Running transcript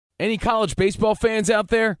Any college baseball fans out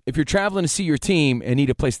there? If you're traveling to see your team and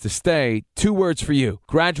need a place to stay, 2 words for you: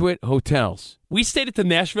 Graduate Hotels. We stayed at the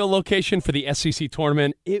Nashville location for the SEC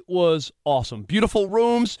tournament. It was awesome. Beautiful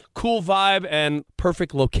rooms, cool vibe, and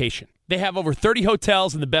perfect location. They have over 30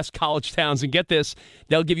 hotels in the best college towns, and get this,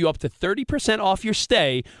 they'll give you up to 30% off your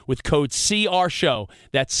stay with code CRSHOW.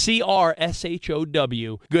 That's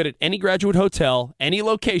CRSHOW. Good at any Graduate Hotel, any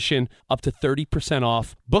location, up to 30%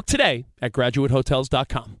 off. Book today at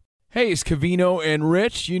graduatehotels.com. Hey, it's Covino and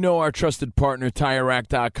Rich. You know our trusted partner,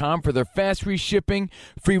 TireRack.com, for their fast reshipping,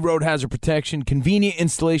 free road hazard protection, convenient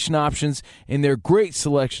installation options, and their great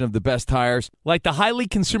selection of the best tires. Like the highly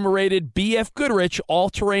consumer-rated BF Goodrich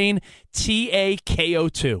All-Terrain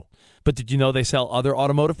TAKO2. But did you know they sell other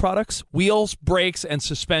automotive products? Wheels, brakes, and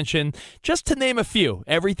suspension, just to name a few.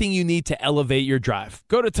 Everything you need to elevate your drive.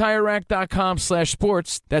 Go to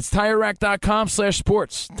TireRack.com/sports. That's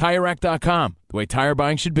TireRack.com/sports. TireRack.com, the way tire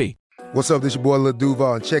buying should be. What's up, this your boy Lil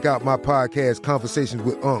Duval, and check out my podcast, Conversations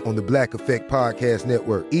with Unc, on the Black Effect Podcast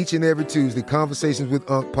Network. Each and every Tuesday, Conversations with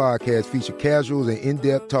Unc podcast feature casuals and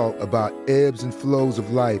in-depth talk about ebbs and flows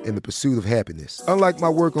of life and the pursuit of happiness. Unlike my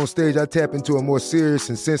work on stage, I tap into a more serious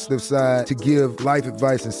and sensitive side to give life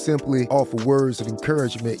advice and simply offer words of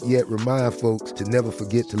encouragement, yet remind folks to never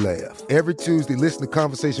forget to laugh. Every Tuesday, listen to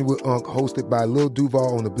Conversations with Unc, hosted by Lil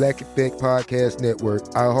Duval on the Black Effect Podcast Network,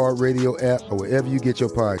 iHeartRadio app, or wherever you get your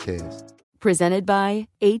podcasts. Presented by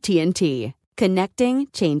AT&T. Connecting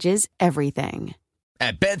changes everything.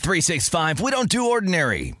 At Bet365, we don't do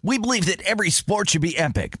ordinary. We believe that every sport should be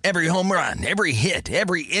epic. Every home run, every hit,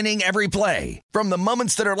 every inning, every play. From the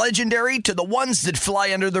moments that are legendary to the ones that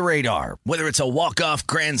fly under the radar. Whether it's a walk-off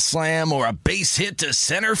grand slam or a base hit to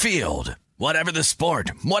center field. Whatever the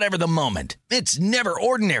sport, whatever the moment, it's never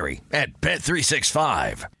ordinary at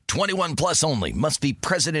Bet365. 21 plus only. Must be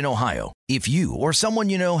present in Ohio. If you or someone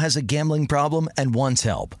you know has a gambling problem and wants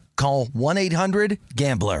help, call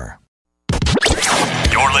 1-800-GAMBLER.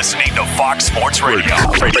 You're listening to Fox Sports Radio.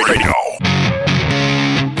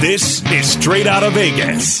 This is Straight Out of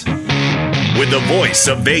Vegas. With the voice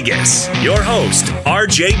of Vegas, your host,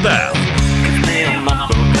 RJ Bell. Give me a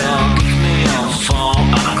number, girl. Give me a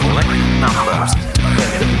phone. I collect numbers.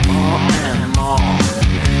 More and more.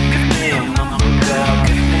 Give me a number, girl.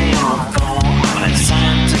 Give me a phone. I'm a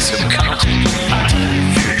scientist of counting. I tell you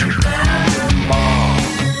future more.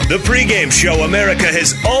 The pregame show America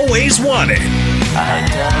has always wanted. I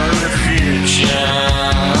tell the future.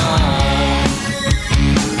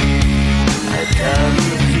 I tell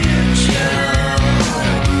the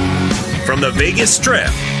future. From the Vegas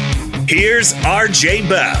Strip, here's RJ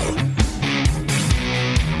Bell.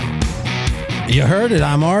 You heard it.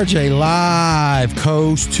 I'm RJ, live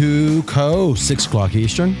coast to coast, 6 o'clock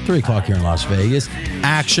Eastern, 3 o'clock here in Las Vegas.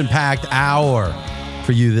 Action-packed hour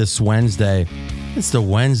for you this Wednesday. It's the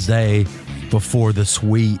Wednesday before the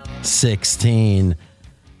Sweet 16.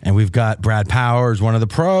 And we've got Brad Powers, one of the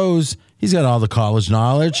pros. He's got all the college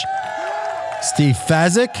knowledge. Steve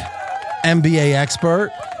Fezzik, NBA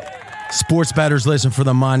expert. Sports bettors listen for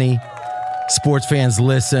the money. Sports fans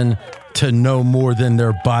listen to know more than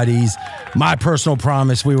their buddies. My personal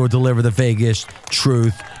promise, we will deliver the Vegas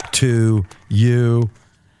truth to you.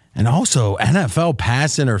 And also NFL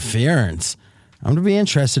pass interference. I'm going to be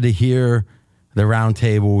interested to hear the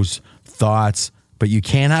roundtable's thoughts, but you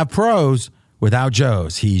can't have pros without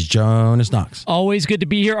Joe's. He's Jonas Knox. Always good to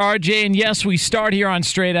be here, RJ. And yes, we start here on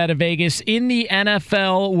Straight Out of Vegas in the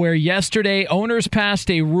NFL, where yesterday owners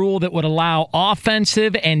passed a rule that would allow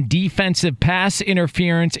offensive and defensive pass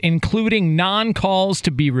interference, including non-calls,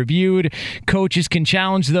 to be reviewed. Coaches can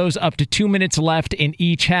challenge those up to 2 minutes left in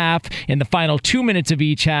each half. In the final 2 minutes of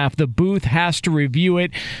each half, the booth has to review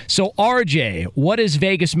it. So, RJ, what does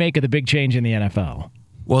Vegas make of the big change in the NFL?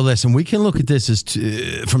 Well, listen, we can look at this as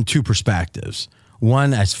from two perspectives.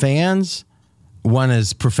 One as fans, one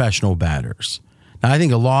as professional batters. Now, I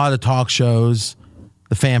think a lot of talk shows,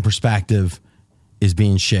 the fan perspective is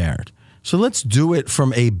being shared. So let's do it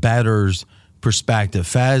from a batter's perspective.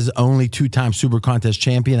 Fez, only 2-time Super Contest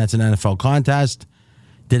champion. That's an NFL contest.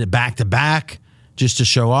 Did it back-to-back just to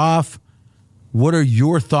show off. What are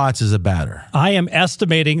your thoughts as a batter? I am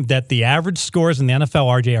estimating that the average scores in the NFL,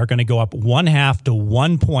 RJ, are going to go up 1/2 to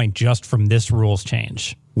 1 point just from this rules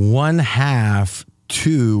change. 1/2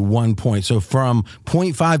 to 1 point. So from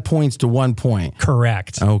 0.5 points to 1 point.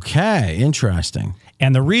 Correct. Okay, interesting.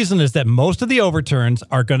 And the reason is that most of the overturns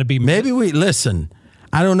are going to be... Maybe we... Listen,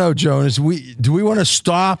 I don't know, Jonas. Do we want to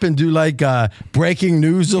stop and do like a breaking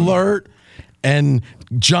news alert and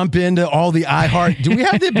jump into all the iHeart? Do we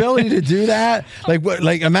have the ability to do that? Like, what?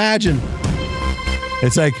 Like, imagine.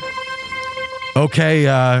 It's like, Okay,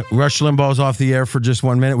 Rush Limbaugh's off the air for just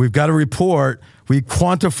 1 minute. We've got a report. We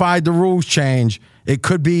quantified the rules change. It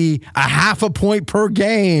could be a half a point per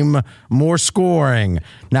game more scoring.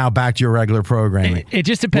 Now back to your regular programming. It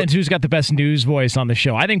just depends who's got the best news voice on the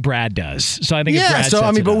show. I think Brad does. So I think if Brad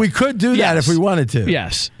sets it but up. we could do that if we wanted to.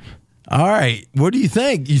 Yes. All right. What do you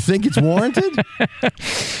think? You think it's warranted?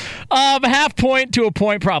 Half point to a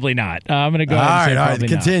point, probably not. I'm going to go ahead and say probably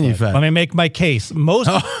continue, not. Fed. Let me make my case.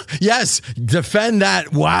 Yes, defend that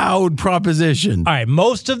wowed proposition. All right,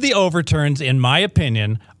 most of the overturns, in my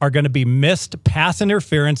opinion, are going to be missed pass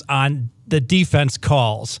interference on the defense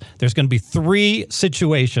calls. There's going to be 3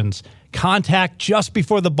 situations. Contact just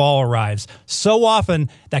before the ball arrives. So often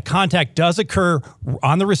that contact does occur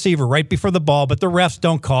on the receiver right before the ball, but the refs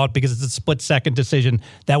don't call it because it's a split-second decision.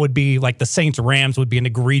 That would be like the Saints-Rams would be an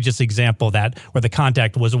egregious example of that, where the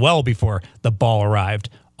contact was well before the ball arrived.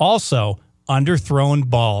 Also, underthrown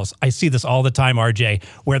balls. I see this all the time, RJ,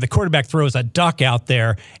 where the quarterback throws a duck out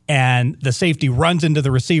there and the safety runs into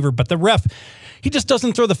the receiver, but the ref, he just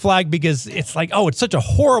doesn't throw the flag because it's like, oh, it's such a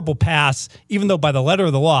horrible pass, even though by the letter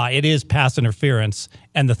of the law, it is pass interference.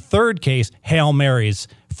 And the third case, Hail Marys.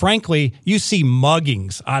 Frankly, you see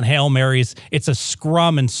muggings on Hail Marys. It's a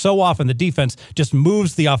scrum, and so often the defense just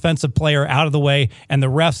moves the offensive player out of the way, and the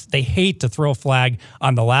refs, they hate to throw a flag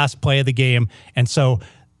on the last play of the game. And so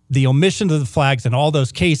the omission of the flags in all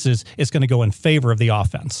those cases is going to go in favor of the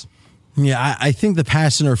offense. Yeah, I think the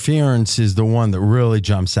pass interference is the one that really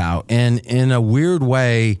jumps out. And in a weird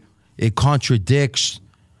way, it contradicts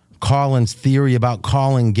Colin's theory about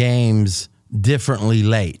calling games differently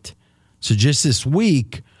late. So just this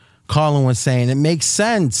week, Colin was saying it makes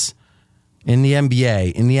sense in the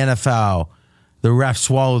NBA, in the NFL, the refs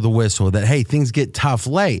swallow the whistle, that, hey, things get tough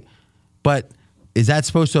late. But is that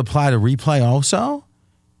supposed to apply to replay also?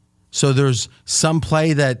 So there's some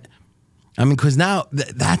play that, because now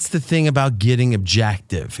that's the thing about getting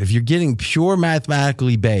objective. If you're getting pure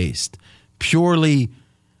mathematically based, purely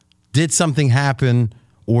did something happen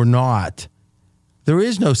or not, there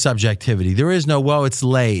is no subjectivity. There is no, well, it's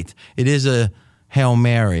late. It is a Hail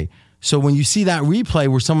Mary. So when you see that replay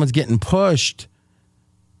where someone's getting pushed,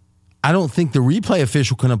 I don't think the replay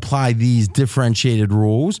official can apply these differentiated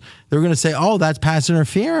rules. They're going to say, oh, that's pass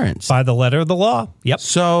interference. By the letter of the law. Yep.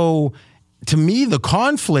 So to me, the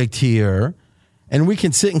conflict here, and we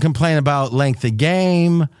can sit and complain about length of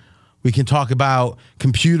game. We can talk about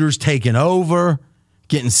computers taking over,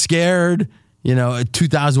 getting scared, a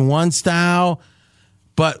 2001 style.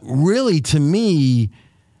 But really, to me,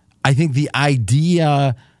 I think the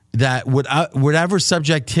idea that whatever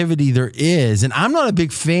subjectivity there is, and I'm not a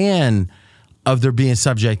big fan of there being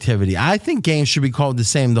subjectivity. I think games should be called the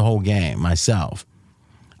same the whole game myself.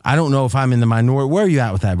 I don't know if I'm in the minority. Where are you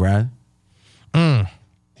at with that, Brad?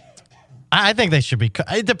 I think they should be.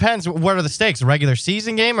 It depends. What are the stakes? A regular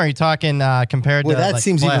season game? Or are you talking compared to? Well, that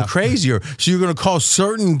seems playoff? even crazier. So you're going to call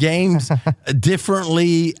certain games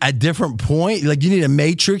differently at different point? Like you need a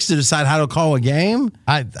matrix to decide how to call a game?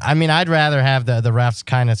 I mean, I'd rather have the refs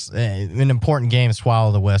kind of in important games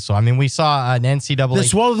swallow the whistle. I mean, we saw an NCAA. They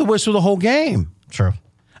swallow the whistle the whole game. True.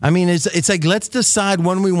 I mean, it's like, let's decide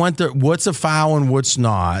when we want what's a foul and what's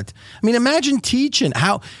not. I mean, imagine teaching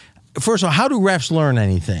first of all, how do refs learn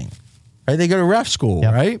anything? Right? They go to ref school,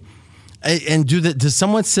 yep. Right? And does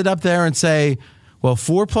someone sit up there and say, well,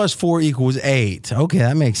 4 + 4 = 8. Okay,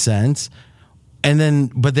 that makes sense.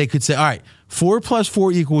 But they could say, all right, 4 +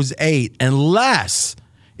 4 = 8 unless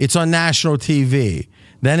it's on national TV.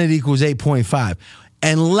 Then it equals 8.5.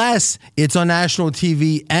 Unless it's on national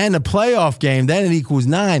TV and a playoff game, then it equals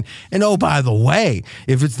 9. And oh, by the way,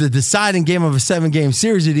 if it's the deciding game of a 7-game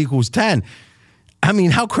series, it equals 10. I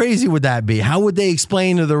mean, how crazy would that be? How would they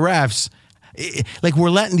explain to the refs? Like,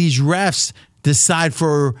 we're letting these refs decide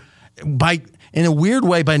in a weird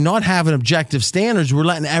way, by not having objective standards, we're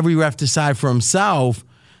letting every ref decide for himself.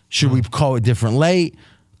 Should we call it different late?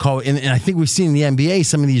 And I think we've seen in the NBA,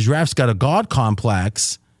 some of these refs got a God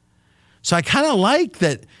complex. So I kind of like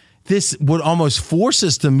that this would almost force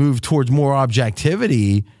us to move towards more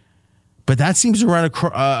objectivity, but that seems to run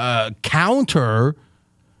a counter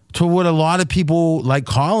to what a lot of people like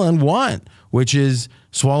Colin want, which is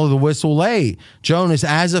swallow the whistle late. Jonas,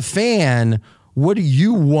 as a fan, what do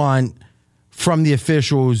you want from the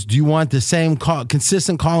officials? Do you want the same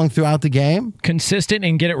consistent calling throughout the game? Consistent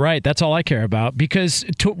and get it right. That's all I care about. Because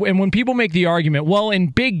and when people make the argument, well, in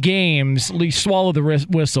big games, swallow the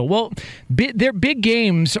whistle. Well, their big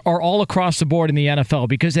games are all across the board in the NFL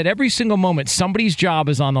because at every single moment, somebody's job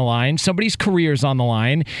is on the line, somebody's career is on the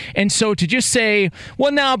line. And so to just say,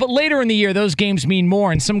 well, no, but later in the year, those games mean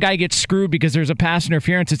more, and some guy gets screwed because there's a pass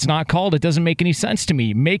interference it's not called, it doesn't make any sense to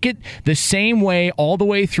me. Make it the same way all the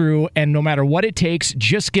way through, and no matter what it takes,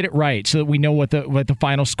 just get it right so that we know what the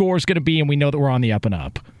final score is going to be and we know that we're on the up and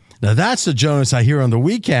up. Now that's the Jonas I hear on the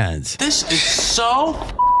weekends. This is so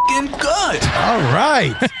f***ing good. All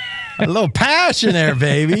right. A little passion there,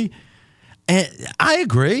 baby. And I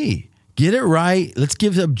agree. Get it right. Let's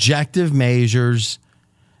give objective measures.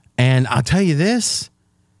 And I'll tell you this.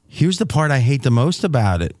 Here's the part I hate the most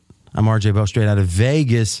about it. I'm RJ Bell, straight out of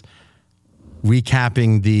Vegas,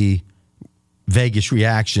 recapping the Vegas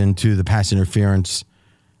reaction to the pass interference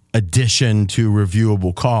addition to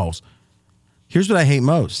reviewable calls. Here's what I hate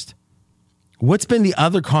most. What's been the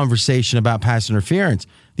other conversation about pass interference?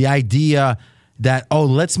 The idea that,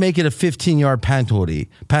 let's make it a 15-yard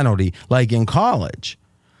penalty like in college,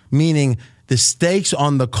 meaning the stakes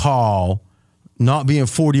on the call not being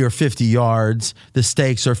 40 or 50 yards, the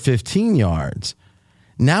stakes are 15 yards.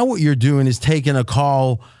 Now what you're doing is taking a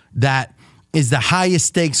call that is the highest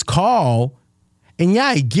stakes call, and yeah,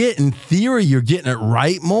 I get in theory you're getting it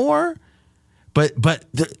right more, but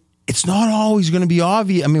it's not always going to be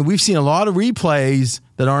obvious. I mean, we've seen a lot of replays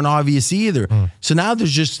that aren't obvious either. So now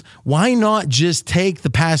why not just take the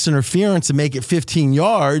pass interference and make it 15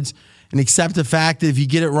 yards and accept the fact that if you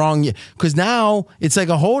get it wrong, because now it's like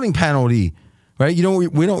a holding penalty, right? We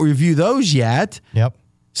don't review those yet. Yep.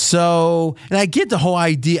 So, and I get the whole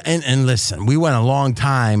idea, and listen, we went a long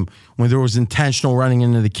time when there was intentional running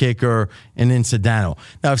into the kicker and incidental.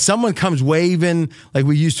 Now, if someone comes waving like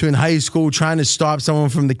we used to in high school, trying to stop someone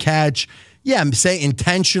from the catch, yeah, say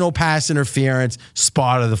intentional pass interference,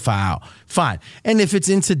 spot of the foul. Fine. And if it's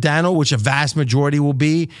incidental, which a vast majority will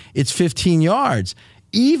be, it's 15 yards.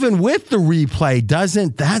 Even with the replay,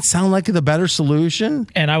 doesn't that sound like the better solution?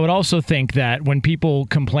 And I would also think that when people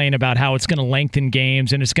complain about how it's going to lengthen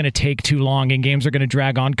games and it's going to take too long and games are going to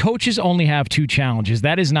drag on, coaches only have 2 challenges.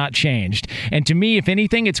 That has not changed. And to me, if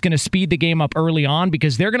anything, it's going to speed the game up early on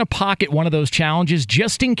because they're going to pocket one of those challenges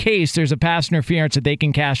just in case there's a pass interference that they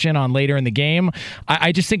can cash in on later in the game.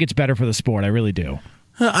 I just think it's better for the sport. I really do.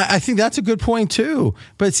 I think that's a good point, too.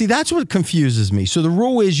 But see, that's what confuses me. So the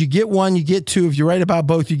rule is you get 1, you get 2. If you're right about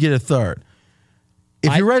both, you get a third.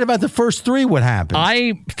 If you're right about the first 3, what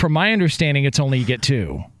happens? From my understanding, it's only you get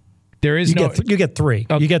 2. There is you get 3.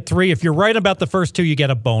 Okay. You get 3. If you're right about the first 2, you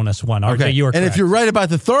get a bonus one. Okay, you are correct. And if you're right about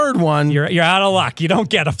the third one, you're out of luck. You don't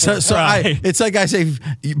get a fourth. So right. It's like I say,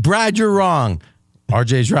 Brad, you're wrong.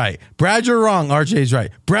 RJ's right. Brad, you're wrong. RJ's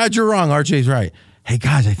right. Brad, you're wrong. RJ's right. Hey,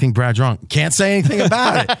 guys, I think Brad's wrong. Can't say anything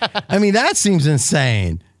about it. I mean, that seems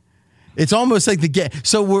insane. It's almost like the game.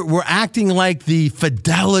 So we're acting like the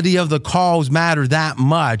fidelity of the calls matter that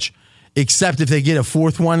much, except if they get a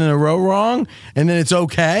 4th one in a row wrong, and then it's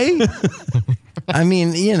okay. I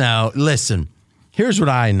mean, listen, here's what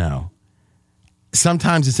I know.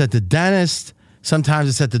 Sometimes it's at the dentist. Sometimes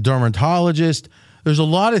it's at the dermatologist. There's a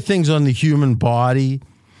lot of things on the human body.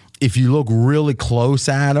 If you look really close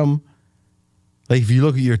at them, like if you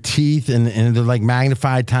look at your teeth and they're like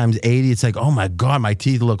magnified times 80, it's like, oh my God, my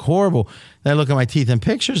teeth look horrible. Then I look at my teeth in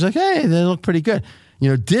pictures, like, hey, they look pretty good.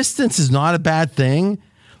 Distance is not a bad thing.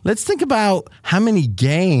 Let's think about how many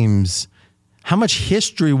games, how much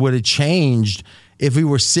history would have changed if we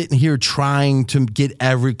were sitting here trying to get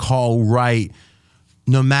every call right,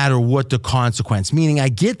 no matter what the consequence. Meaning I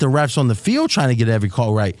get the refs on the field trying to get every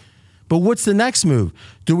call right, but what's the next move?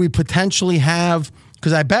 Do we potentially have...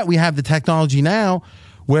 Because I bet we have the technology now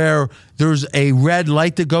where there's a red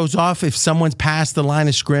light that goes off if someone's past the line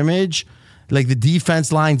of scrimmage. Like the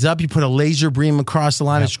defense lines up, you put a laser beam across the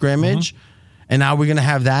line of scrimmage, and now we're going to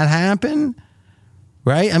have that happen,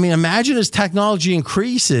 right? I mean, imagine as technology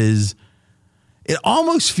increases, it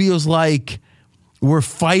almost feels like we're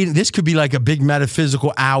fighting. This could be like a big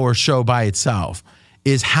metaphysical hour show by itself,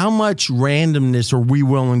 is how much randomness are we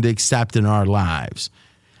willing to accept in our lives?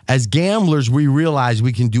 As gamblers, we realize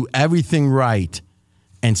we can do everything right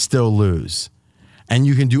and still lose. And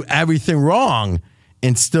you can do everything wrong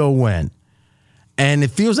and still win. And it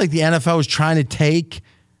feels like the NFL is trying to take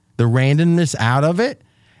the randomness out of it.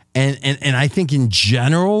 And I think in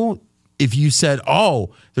general, if you said,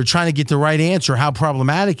 they're trying to get the right answer, how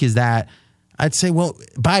problematic is that? I'd say, well,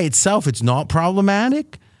 by itself, it's not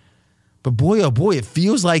problematic. But boy, oh boy, it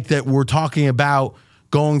feels like that we're talking about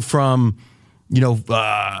going from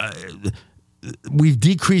we've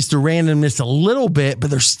decreased the randomness a little bit, but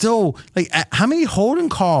there's still like how many holding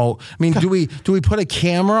call? I mean, do we put a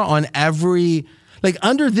camera on every, like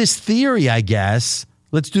under this theory, I guess,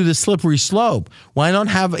 let's do the slippery slope. Why not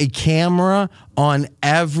have a camera on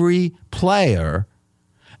every player?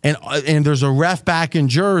 And there's a ref back in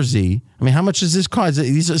Jersey. I mean, how much does this cost?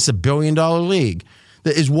 It's a $1 billion league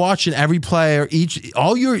that is watching every player.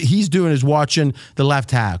 He's doing is watching the left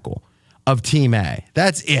tackle of Team A.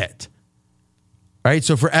 That's it. Right?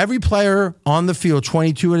 So for every player on the field,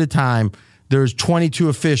 22 at a time, there's 22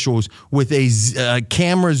 officials with a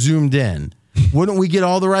camera zoomed in. Wouldn't we get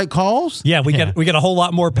all the right calls? Yeah, we get a whole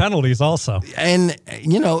lot more penalties also. And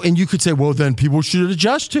you could say, well, then people should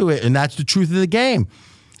adjust to it, and that's the truth of the game.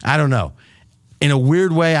 I don't know. In a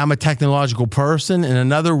weird way, I'm a technological person. In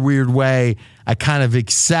another weird way, I kind of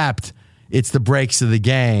accept it's the breaks of the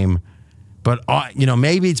game. But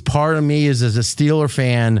maybe it's part of me as a Steeler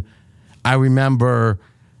fan. I remember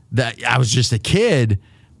that I was just a kid,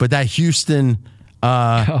 but that Houston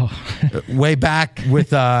way back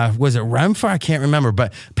with was it Renfro? I can't remember,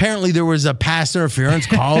 but apparently there was a pass interference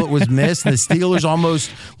call that was missed, and the Steelers almost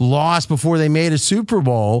lost before they made a Super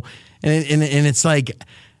Bowl. And it's like,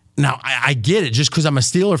 now I get it. Just because I'm a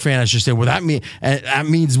Steeler fan, I should say, well, that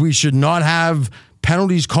means we should not have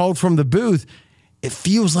penalties called from the booth. It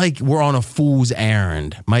feels like we're on a fool's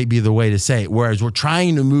errand, might be the way to say it. Whereas we're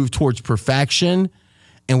trying to move towards perfection,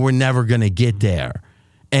 and we're never going to get there.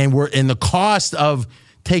 And we're in the cost of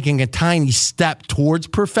taking a tiny step towards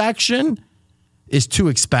perfection is too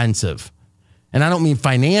expensive. And I don't mean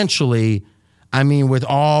financially. I mean with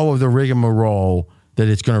all of the rigmarole that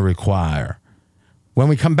it's going to require. When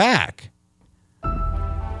we come back,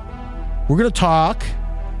 we're going to talk.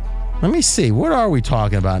 Let me see. What are we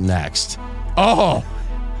talking about next? Oh,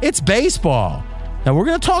 it's baseball. Now, we're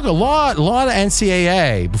going to talk a lot of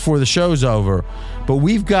NCAA before the show's over, but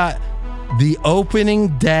we've got the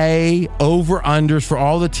opening day over-unders for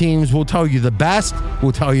all the teams. We'll tell you the best.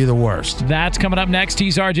 We'll tell you the worst. That's coming up next.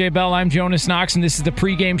 He's RJ Bell. I'm Jonas Knox, and this is the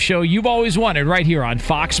pregame show you've always wanted right here on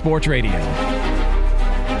Fox Sports Radio.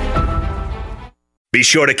 Be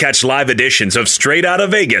sure to catch live editions of Straight Outta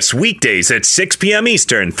Vegas weekdays at 6 p.m.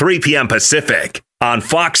 Eastern, 3 p.m. Pacific on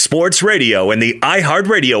Fox Sports Radio and the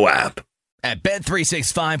iHeartRadio app. At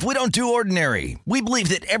Bet365, we don't do ordinary. We believe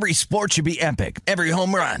that every sport should be epic. Every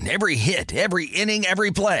home run, every hit, every inning, every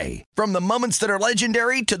play. From the moments that are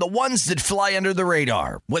legendary to the ones that fly under the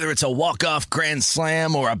radar. Whether it's a walk-off grand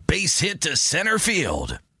slam or a base hit to center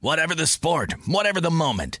field. Whatever the sport, whatever the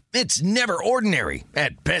moment. It's never ordinary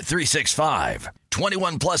at Bet365.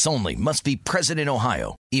 21 plus only. Must be present in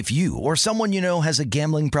Ohio. If you or someone you know has a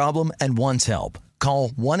gambling problem and wants help, call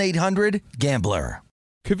 1-800-GAMBLER.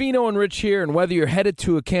 Covino and Rich here, and whether you're headed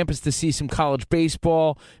to a campus to see some college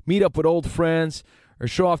baseball, meet up with old friends, or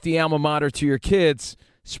show off the alma mater to your kids,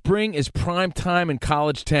 spring is prime time in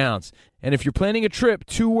college towns. And if you're planning a trip,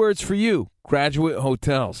 2 words for you: Graduate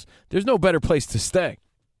Hotels. There's no better place to stay.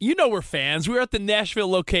 You know we're fans. We were at the Nashville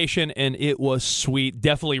location, and it was sweet.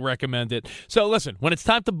 Definitely recommend it. So listen, when it's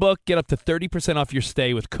time to book, get up to 30% off your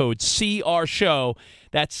stay with code CRSHOW.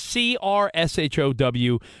 That's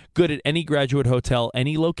CRSHOW. Good at any Graduate Hotel,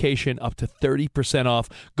 any location, up to 30% off.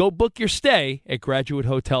 Go book your stay at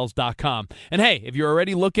graduatehotels.com. And hey, if you're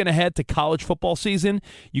already looking ahead to college football season,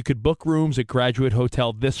 you could book rooms at Graduate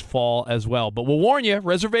Hotel this fall as well. But we'll warn you,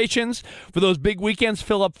 reservations for those big weekends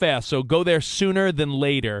fill up fast, so go there sooner than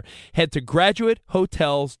later. Head to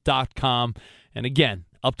graduatehotels.com. And again,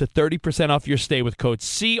 up to 30% off your stay with code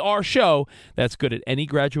CRSHOW. That's good at any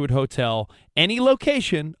Graduate Hotel, any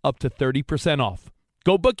location, up to 30% off.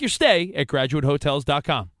 Go book your stay at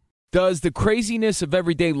graduatehotels.com. Does the craziness of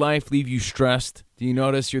everyday life leave you stressed? Do you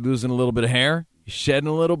notice you're losing a little bit of hair? You're shedding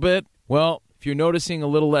a little bit? Well, if you're noticing a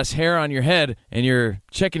little less hair on your head and you're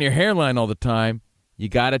checking your hairline all the time, you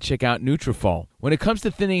got to check out Nutrafol. When it comes to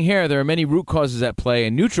thinning hair, there are many root causes at play,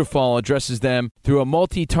 and Nutrafol addresses them through a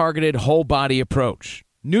multi-targeted whole-body approach.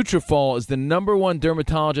 Nutrafol is the #1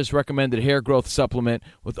 dermatologist-recommended hair growth supplement,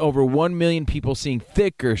 with over 1 million people seeing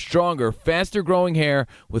thicker, stronger, faster-growing hair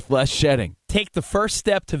with less shedding. Take the first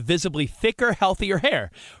step to visibly thicker, healthier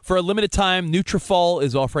hair. For a limited time, Nutrafol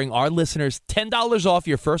is offering our listeners $10 off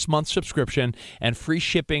your first month subscription and free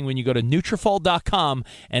shipping when you go to Nutrafol.com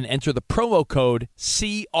and enter the promo code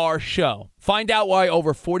CRSHOW. Find out why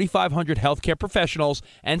over 4,500 healthcare professionals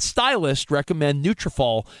and stylists recommend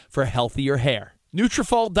Nutrafol for healthier hair.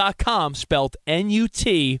 Nutrafol.com, spelled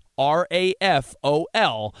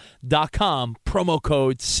Nutrafol.com, promo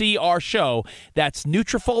code CRSHOW. That's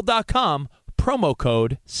Nutrafol.com, promo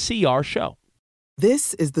code CRSHOW.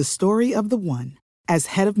 This is the story of the one. As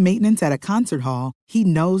head of maintenance at a concert hall, he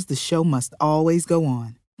knows the show must always go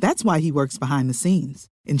on. That's why he works behind the scenes,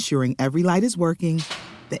 ensuring every light is working,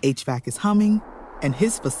 the HVAC is humming, and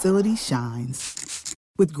his facility shines.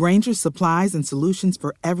 With Grainger's supplies and solutions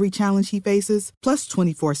for every challenge he faces, plus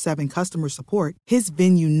 24/7 customer support, his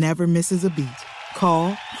venue never misses a beat.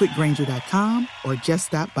 Call quickgrainger.com or just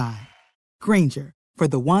stop by. Grainger, for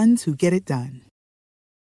the ones who get it done.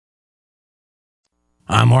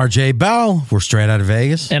 I'm RJ Bell. We're straight out of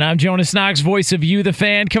Vegas. And I'm Jonas Knox, voice of You, the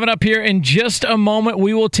Fan. Coming up here in just a moment,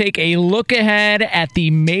 we will take a look ahead at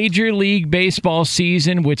the Major League Baseball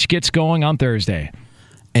season, which gets going on Thursday.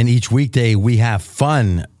 And each weekday, we have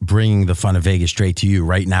fun bringing the fun of Vegas straight to you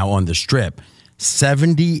right now on the Strip.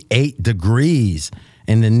 78 degrees,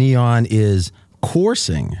 and the neon is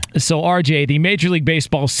coursing. So, RJ, the Major League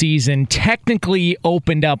Baseball season technically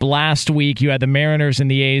opened up last week. You had the Mariners and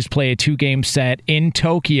the A's play a 2-game set in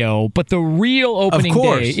Tokyo, but the real opening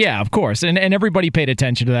day, yeah, of course, and everybody paid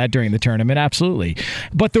attention to that during the tournament, absolutely.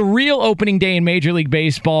 But the real opening day in Major League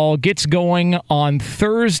Baseball gets going on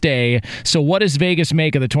Thursday. So, what does Vegas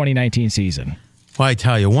make of the 2019 season? Well, I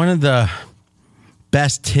tell you, one of the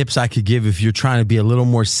best tips I could give if you're trying to be a little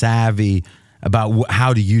more savvy about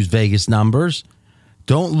how to use Vegas numbers,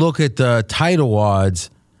 don't look at the title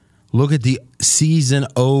odds, look at the season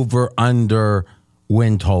over-under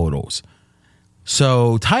win totals.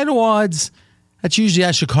 So title odds, that's usually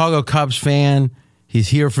a Chicago Cubs fan. He's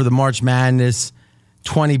here for the March Madness,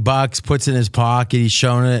 $20, puts it in his pocket. He's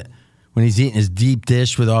showing it when he's eating his deep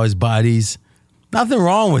dish with all his buddies. Nothing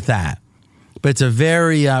wrong with that. But it's a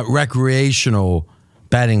very recreational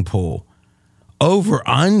betting pool.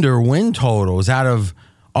 Over-under win totals out of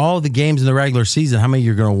all the games in the regular season, how many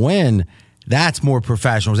you're going to win, that's more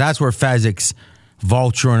professionals. That's where Fezzik's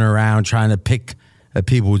vulturing around trying to pick at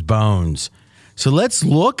people's bones. So let's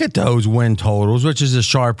look at those win totals, which is a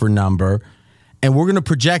sharper number, and we're going to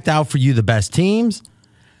project out for you the best teams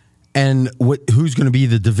and who's going to be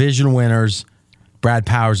the division winners. Brad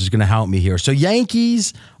Powers is going to help me here. So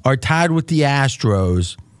Yankees are tied with the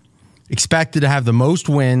Astros, expected to have the most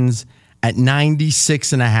wins at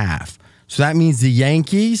 96.5. So that means the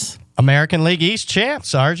Yankees, American League East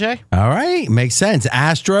champs, RJ. All right, makes sense.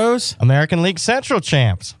 Astros, American League Central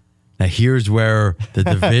champs. Now here's where the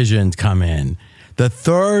divisions come in. The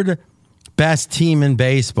third best team in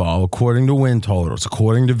baseball, according to win totals,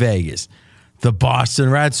 according to Vegas, the Boston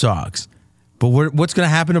Red Sox. But what's going to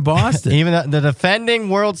happen to Boston? Even the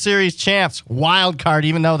defending World Series champs, wild card,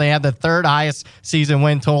 even though they had the third highest season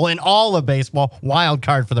win total in all of baseball, wild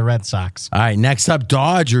card for the Red Sox. All right, next up,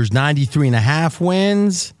 Dodgers, 93.5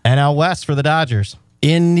 wins. NL West for the Dodgers.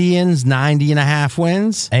 Indians, 90.5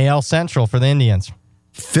 wins. AL Central for the Indians.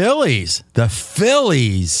 Phillies, the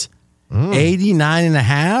Phillies,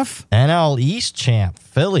 89.5. NL East champ,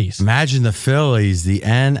 Phillies. Imagine the Phillies, the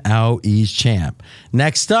NL East champ.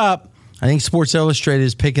 Next up, I think Sports Illustrated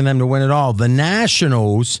is picking them to win it all. The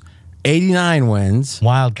Nationals, 89 wins.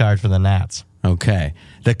 Wild card for the Nats. Okay.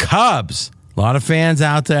 The Cubs, a lot of fans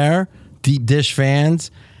out there, deep dish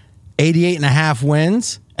fans, 88.5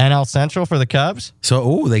 wins. NL Central for the Cubs.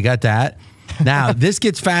 So, they got that. Now, this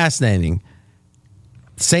gets fascinating.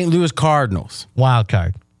 St. Louis Cardinals. Wild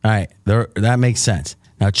card. All right. That makes sense.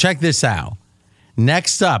 Now, check this out.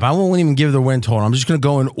 Next up, I won't even give the win total. I'm just going to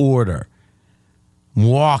go in order.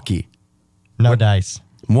 Milwaukee. No dice.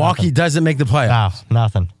 Milwaukee doesn't make the playoffs. No,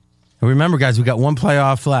 nothing. And remember, guys, we got one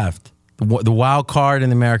playoff left. The wild card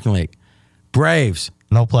in the American League. Braves.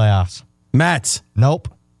 No playoffs. Mets. Nope.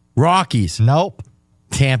 Rockies. Nope.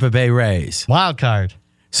 Tampa Bay Rays. Wild card.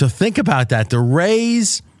 So think about that. The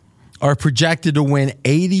Rays are projected to win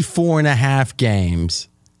 84.5 games,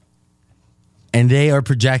 and they are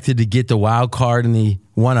projected to get the wild card in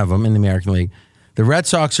one of them in the American League. The Red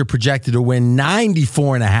Sox are projected to win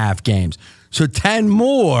 94.5 games. So 10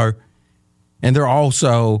 more, and they're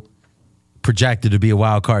also projected to be a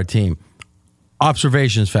wild card team.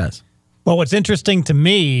 Observations, Fez. Well, what's interesting to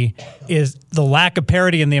me is the lack of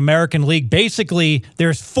parity in the American League. Basically,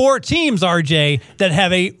 there's 4 teams, RJ, that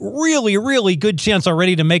have a really, really good chance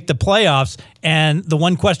already to make the playoffs. And the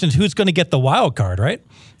one question is who's going to get the wild card, right?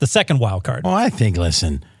 The second wild card. Well, I think,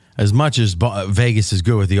 listen, as much as Vegas is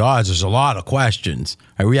good with the odds, there's a lot of questions.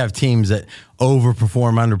 Right? We have teams that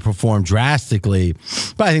overperform, underperform drastically.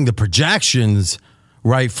 But I think the projections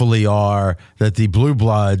rightfully are that the Blue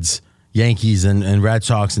Bloods, Yankees and Red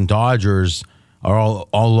Sox and Dodgers are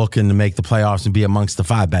all looking to make the playoffs and be amongst the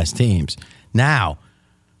 5 best teams. Now,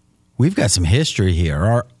 we've got some history here.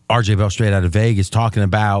 Our RJ Bell straight out of Vegas talking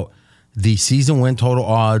about the season win total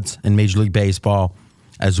odds in Major League Baseball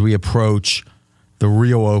as we approach the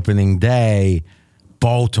real opening day,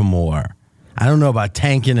 Baltimore. I don't know about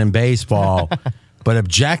tanking in baseball, but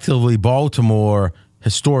objectively, Baltimore,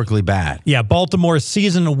 historically bad. Yeah, Baltimore's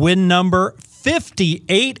season win number,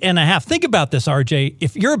 58.5. Think about this, RJ.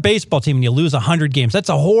 If you're a baseball team and you lose 100 games, that's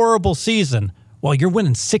a horrible season. Well, you're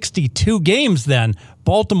winning 62 games then.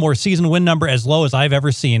 Baltimore's season win number as low as I've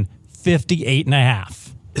ever seen,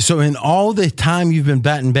 58.5. So in all the time you've been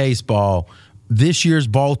betting baseball, this year's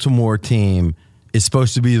Baltimore team is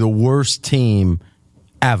supposed to be the worst team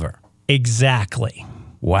ever. Exactly.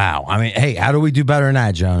 Wow. I mean, hey, how do we do better than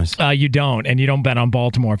that, Jonas? You don't, and you don't bet on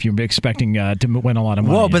Baltimore if you're expecting to win a lot of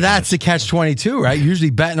money. Well, but that's the catch-22, right? Usually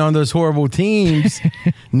betting on those horrible teams,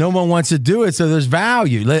 no one wants to do it, so there's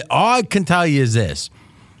value. All I can tell you is this.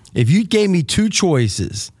 If you gave me two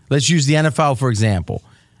choices, let's use the NFL, for example,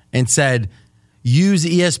 and said, use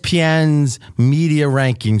ESPN's media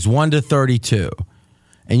rankings 1 to 32,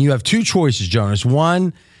 and you have two choices, Jonas.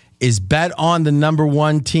 One is bet on the number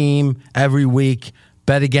 1 team every week,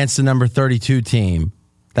 bet against the number 32 team.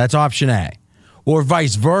 That's option A. Or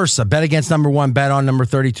vice versa, bet against number 1, bet on number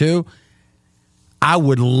 32. I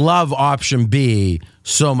would love option B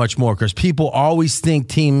so much more because people always think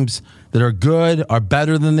teams that are good are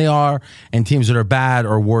better than they are and teams that are bad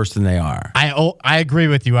are worse than they are. I agree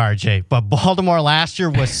with you, RJ, but Baltimore last year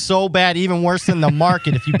was so bad, even worse than the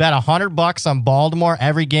market. If you bet $100 on Baltimore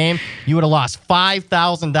every game, you would have lost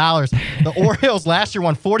 $5,000. The Orioles last year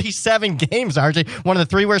won 47 games, RJ, one of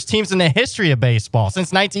the 3 worst teams in the history of baseball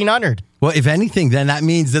since 1900. Well, if anything, then that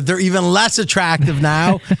means that they're even less attractive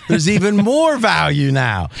now. There's even more value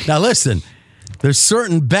now. Now, listen, there's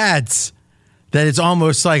certain bets that it's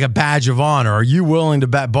almost like a badge of honor. Are you willing to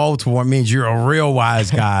bet Baltimore? It means you're a real wise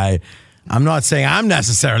guy. I'm not saying I'm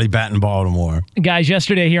necessarily betting Baltimore. Guys,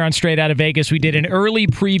 yesterday here on Straight Outta Vegas, we did an early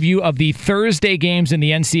preview of the Thursday games in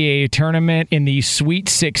the NCAA tournament in the Sweet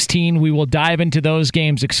 16. We will dive into those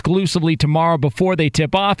games exclusively tomorrow before they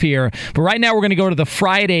tip off here. But right now, we're going to go to the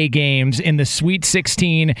Friday games in the Sweet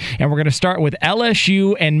 16, and we're going to start with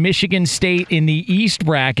LSU and Michigan State in the East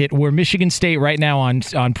bracket, where Michigan State right now on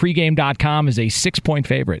pregame.com is a 6-point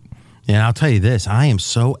favorite. And I'll tell you this, I am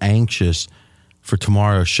so anxious for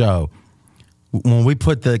tomorrow's show. When we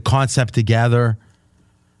put the concept together,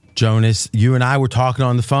 Jonas, you and I were talking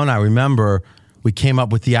on the phone. I remember we came up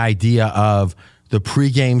with the idea of the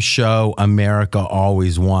pregame show America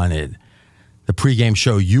always wanted, the pregame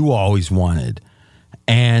show you always wanted.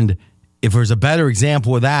 And if there's a better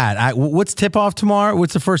example of that, what's tip-off tomorrow?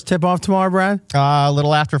 What's the first tip-off tomorrow, Brad? A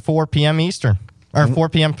little after 4 p.m. Eastern, or 4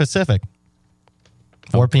 p.m. Pacific.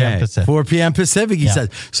 4 p.m. Pacific. 4 p.m. Pacific, he says.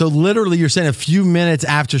 So literally, you're saying a few minutes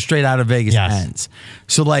after Straight Outta Vegas ends.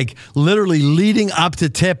 So like literally leading up to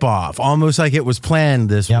tip-off, almost like it was planned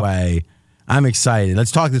this way. I'm excited.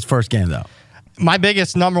 Let's talk this first game, though. My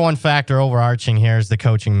biggest number one factor overarching here is the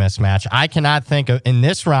coaching mismatch. I cannot think of, in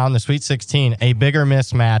this round, the Sweet 16, a bigger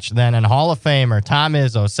mismatch than an Hall of Famer, Tom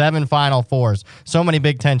Izzo, 7 Final Fours, so many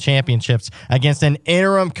Big Ten championships against an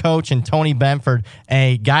interim coach in Tony Benford,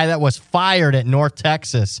 a guy that was fired at North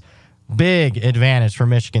Texas. Big advantage for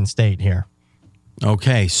Michigan State here.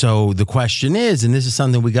 Okay, so the question is, and this is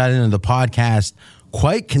something we got into the podcast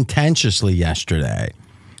quite contentiously yesterday.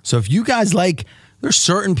 So if you guys there's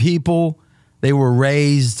certain people, they were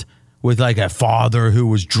raised with like a father who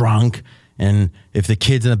was drunk, and if the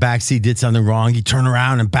kids in the backseat did something wrong, you turn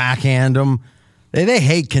around and backhand them. They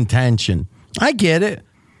hate contention. I get it,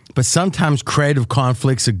 but sometimes creative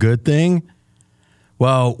conflict's a good thing.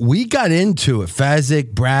 Well, we got into it.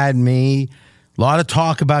 Fezzik, Brad, me, a lot of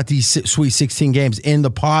talk about these Sweet 16 games in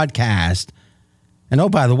the podcast. And oh,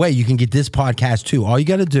 by the way, you can get this podcast too. All you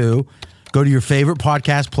got to do, go to your favorite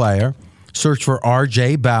podcast player, search for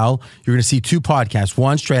RJ Bell. You're going to see 2 podcasts.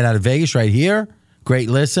 One, Straight Outta Vegas right here. Great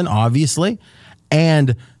listen, obviously.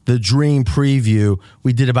 And the Dream Preview.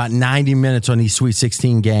 We did about 90 minutes on these Sweet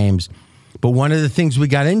 16 games. But one of the things we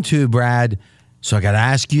got into, Brad, so I got to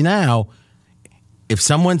ask you now, if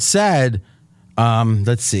someone said,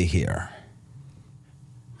 let's see here.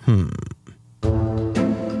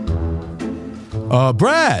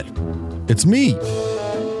 Brad, it's me.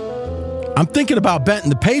 I'm thinking about betting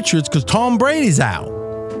the Patriots because Tom Brady's out.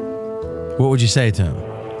 What would you say to him?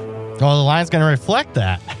 Well, the line's going to reflect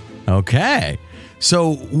that. Okay.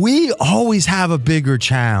 So we always have a bigger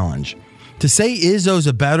challenge. To say Izzo's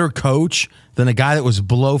a better coach than a guy that was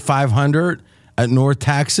below 500 at North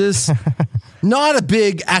Texas, not a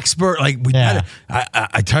big expert. Like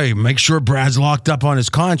I tell you, make sure Brad's locked up on his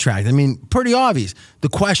contract. I mean, pretty obvious. The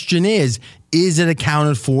question is it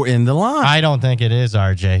accounted for in the line? I don't think it is,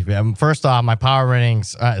 RJ. First off, my power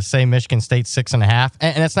ratings say Michigan State 6.5,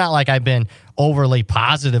 and it's not like I've been overly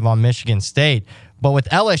positive on Michigan State. But with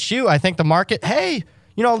LSU, I think the market, hey,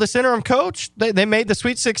 you know, this interim coach, they made the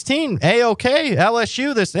Sweet 16. A-OK,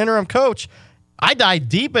 LSU, this interim coach. I dive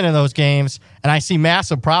deep into those games, and I see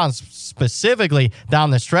massive problems, specifically down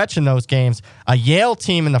the stretch in those games. A Yale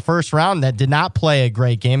team in the first round that did not play a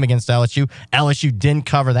great game against LSU. LSU didn't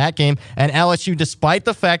cover that game. And LSU, despite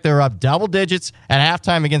the fact they were up double digits at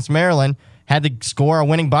halftime against Maryland, had to score a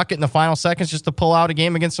winning bucket in the final seconds just to pull out a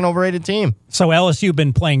game against an overrated team. So LSU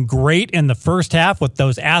been playing great in the first half with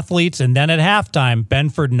those athletes, and then at halftime,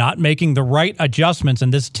 Benford not making the right adjustments,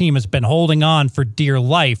 and this team has been holding on for dear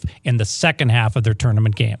life in the second half of their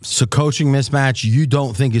tournament games. So coaching mismatch, you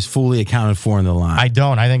don't think is fully accounted for in the line? I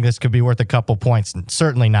don't. I think this could be worth a couple points.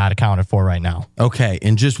 Certainly not accounted for right now. Okay,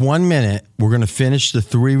 in just 1 minute, we're going to finish the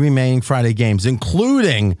 3 remaining Friday games,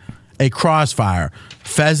 including a crossfire.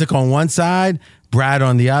 Fezzik on one side, Brad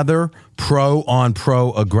on the other, pro on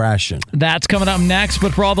pro aggression. That's coming up next,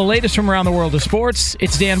 but for all the latest from around the world of sports,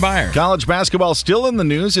 it's Dan Byer. College basketball still in the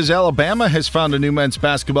news as Alabama has found a new men's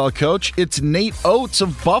basketball coach. It's Nate Oates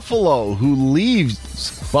of Buffalo who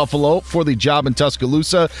leaves Buffalo for the job in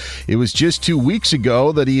Tuscaloosa. It was just 2 weeks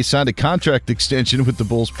ago that he signed a contract extension with the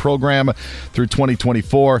Bulls program through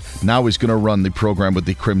 2024. Now he's going to run the program with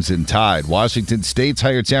the Crimson Tide. Washington State's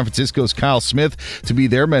hired San Francisco's Kyle Smith to be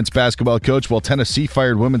their men's basketball coach, while Tennessee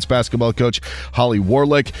fired women's basketball coach Holly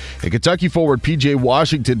Warlick. And Kentucky forward P.J.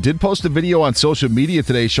 Washington did post a video on social media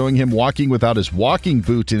today showing him walking without his walking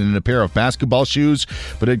boot and in a pair of basketball shoes.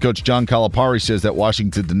 But head coach John Calipari says that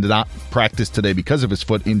Washington did not practice today because of his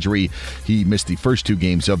foot injury. He missed the first 2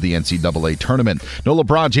 games of the NCAA tournament. No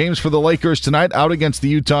LeBron James for the Lakers tonight, out against the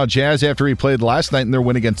Utah Jazz after he played last night in their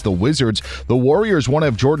win against the Wizards. The Warriors won't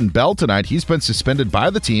have Jordan Bell tonight. He's been suspended by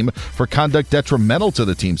the team for conduct detrimental to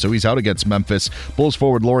the team, so he's out against Memphis. Bulls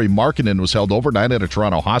forward Lauri Markkanen was held overnight at a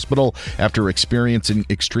Toronto hospital after experiencing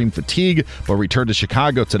extreme fatigue, but returned to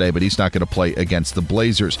Chicago today, but he's not going to play against the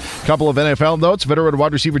Blazers. Couple of NFL notes. Veteran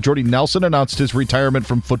wide receiver Jordy Nelson announced his retirement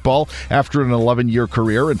from football after an 11-year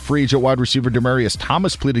career, and free agent wide receiver Demaryius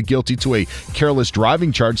Thomas pleaded guilty to a careless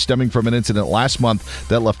driving charge stemming from an incident last month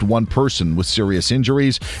that left one person with serious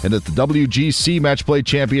injuries. And at the WGC Match Play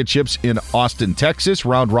Championships in Austin, Texas,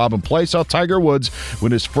 round-robin play saw Tiger Woods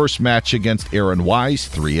win his first match against Aaron Wise,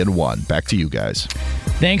 3-1. Back to you guys.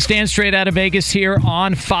 Thanks, Dan. Straight out of Vegas here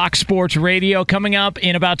on Fox Sports Radio. Coming up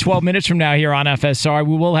in about 12 minutes from now here on FSR,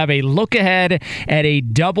 we will have a look ahead at a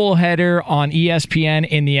doubleheader on ESPN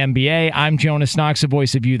in the NBA. I'm Jonas Knox, the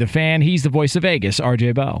voice of you, the fan. He's the voice of Vegas,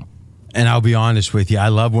 RJ Bell. And I'll be honest with you, I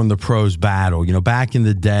love when the pros battle. You know, back in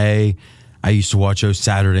the day, I used to watch those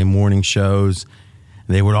Saturday morning shows.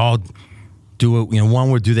 They would all do it. You know,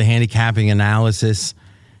 one would do the handicapping analysis.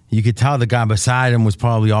 You could tell the guy beside him was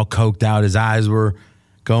probably all coked out. His eyes were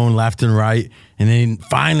going left and right. And then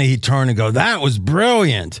finally he'd turn and go, that was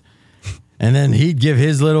brilliant. And then he'd give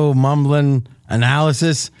his little mumbling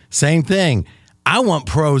analysis. Same thing. I want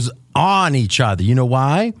pros on each other. You know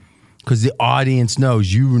why? Because the audience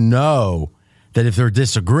knows, you know, that if they're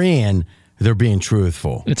disagreeing, they're being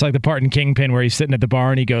truthful. It's like the part in Kingpin where he's sitting at the bar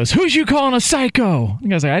and he goes, "Who's you calling a psycho?" The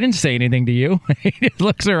guy's like, "I didn't say anything to you." He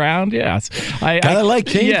looks around. Yes. I like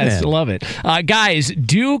Kingpin. Yes, love it. Guys,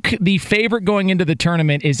 Duke, the favorite going into the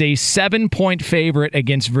tournament, is a 7-point favorite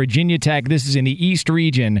against Virginia Tech. This is in the East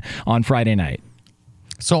region on Friday night.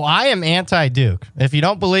 So I am anti-Duke. If you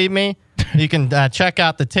don't believe me, you can check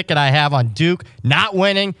out the ticket I have on Duke not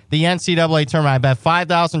winning the NCAA tournament. I bet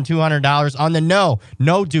 $5,200 on the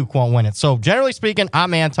no Duke won't win it. So generally speaking,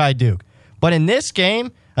 I'm anti-Duke. But in this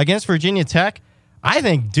game against Virginia Tech, I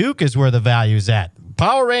think Duke is where the value's at.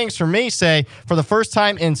 Power ratings for me say, for the first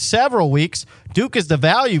time in several weeks, Duke is the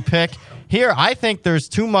value pick. Here, I think there's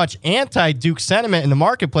too much anti-Duke sentiment in the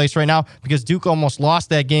marketplace right now because Duke almost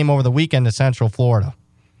lost that game over the weekend to Central Florida.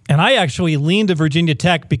 And I actually lean to Virginia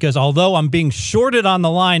Tech because although I'm being shorted on the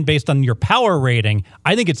line based on your power rating,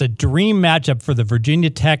 I think it's a dream matchup for the Virginia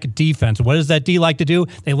Tech defense. What does that D like to do?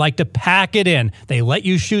 They like to pack it in. They let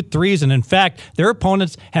you shoot threes. And in fact, their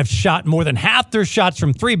opponents have shot more than half their shots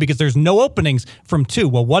from three because there's no openings from two.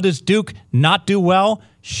 Well, what does Duke not do well?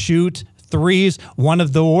 Shoot threes. One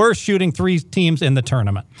of the worst shooting threes teams in the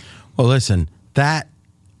tournament. Well, listen, that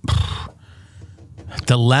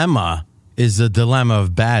dilemma is the dilemma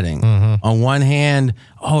of batting. On one hand,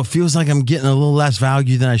 it feels like I'm getting a little less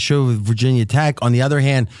value than I should with Virginia Tech. On the other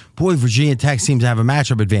hand, boy, Virginia Tech seems to have a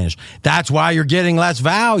matchup advantage. That's why you're getting less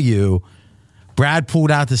value. Brad pulled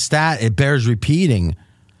out the stat. It bears repeating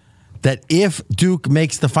that if Duke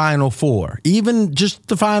makes the Final Four, even just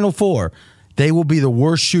the Final Four, they will be the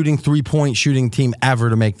worst shooting 3-point shooting team ever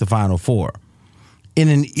to make the Final Four. In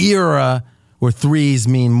an era where threes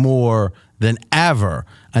mean more than ever.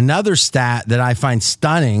 Another stat that I find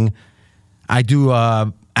stunning, I do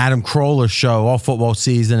Adam Kroller's show all football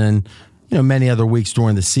season and many other weeks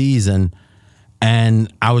during the season,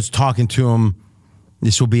 and I was talking to him.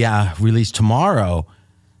 This will be released tomorrow,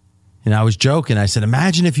 and I was joking. I said,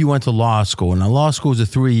 imagine if you went to law school, and law school is a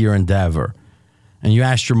 3-year endeavor, and you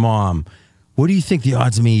asked your mom, what do you think the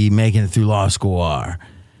odds of me making it through law school are?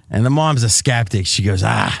 And the mom's a skeptic. She goes,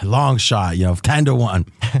 long shot, 10-1.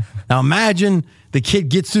 Now imagine the kid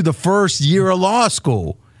gets through the first year of law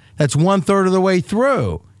school. That's 1/3 of the way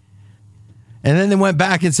through. And then they went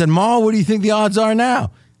back and said, Ma, what do you think the odds are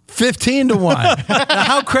now? 15-1. Now,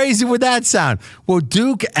 how crazy would that sound? Well,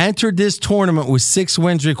 Duke entered this tournament with 6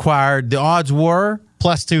 wins required. The odds were?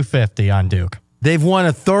 Plus 250 on Duke. They've won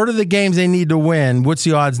 1/3 of the games they need to win. What's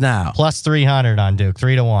the odds now? Plus 300 on Duke,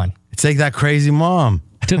 3-1. Take that crazy mom.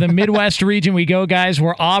 To the Midwest region we go, guys,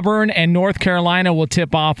 where Auburn and North Carolina will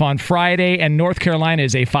tip off on Friday, and North Carolina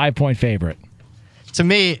is a 5-point favorite. To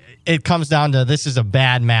me, it comes down to this is a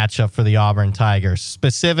bad matchup for the Auburn Tigers,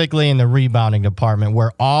 specifically in the rebounding department,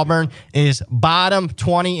 where Auburn is bottom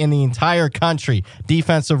 20 in the entire country,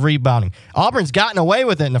 defensive rebounding. Auburn's gotten away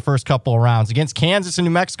with it in the first couple of rounds against Kansas and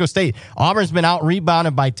New Mexico State. Auburn's been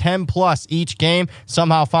out-rebounded by 10-plus each game,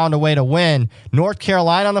 somehow found a way to win. North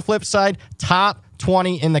Carolina, on the flip side, top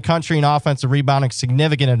 20 in the country in offensive rebounding,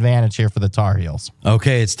 significant advantage here for the Tar Heels.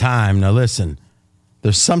 Okay, it's time. Now listen,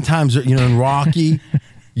 there's sometimes, in Rocky,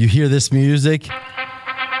 you hear this music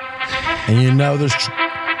and there's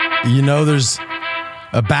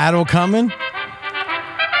a battle coming.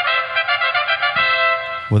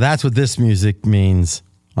 Well, that's what this music means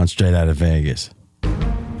on Straight Out of Vegas.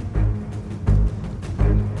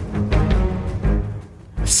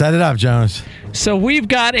 Set it up, Jonas. So we've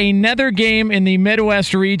got another game in the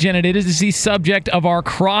Midwest region, and it is the subject of our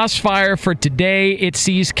crossfire for today. It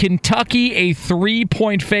sees Kentucky a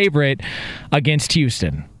 3-point favorite against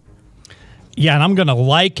Houston. Yeah, and I'm going to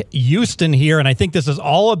like Houston here, and I think this is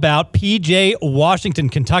all about P.J. Washington,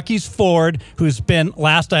 Kentucky's forward, who's been,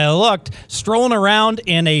 last I looked, strolling around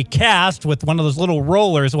in a cast with one of those little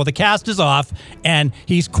rollers. Well, the cast is off, and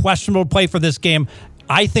he's questionable to play for this game.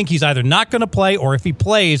 I think he's either not going to play, or if he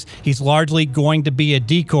plays, he's largely going to be a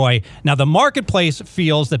decoy. Now, the marketplace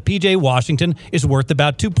feels that P.J. Washington is worth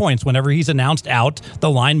about 2 points. Whenever he's announced out, the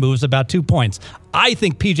line moves about 2 points. I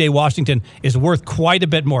think P.J. Washington is worth quite a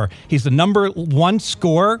bit more. He's the number 1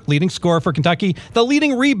 scorer, leading scorer for Kentucky, the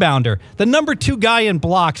leading rebounder, the number 2 guy in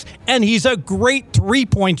blocks, and he's a great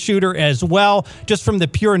 3-point shooter as well. Just from the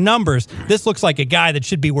pure numbers, this looks like a guy that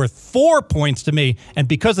should be worth 4 points to me, and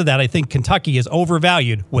because of that, I think Kentucky is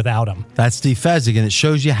overvalued without him. That's Steve Fezzik, and it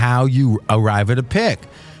shows you how you arrive at a pick.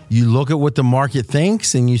 You look at what the market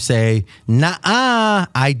thinks, and you say, nah,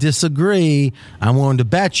 I disagree. I'm willing to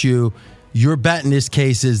bet you. Your bet in this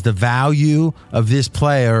case is the value of this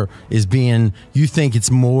player is being, you think it's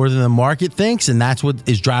more than the market thinks, and that's what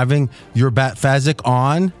is driving your bet, Fezzik,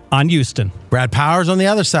 on Houston. Brad Powers on the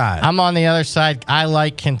other side. I'm on the other side. I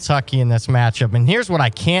like Kentucky in this matchup, and here's what I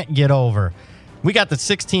can't get over. We got the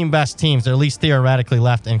 16 best teams, at least theoretically,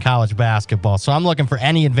 left in college basketball. So I'm looking for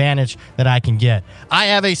any advantage that I can get. I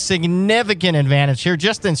have a significant advantage here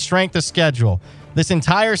just in strength of schedule. This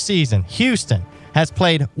entire season, Houston has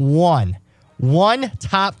played one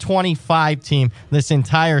top 25 team this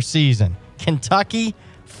entire season. Kentucky,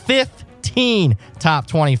 15 top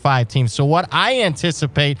 25 teams. So what I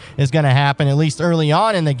anticipate is going to happen, at least early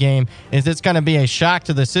on in the game, is it's going to be a shock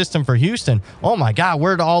to the system for Houston. Oh my God,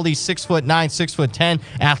 where do all these 6'9", 6'10"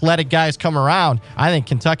 athletic guys come around? I think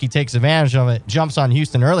Kentucky takes advantage of it, jumps on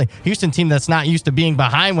Houston early. Houston team that's not used to being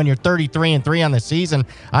behind when you're 33-3 on the season.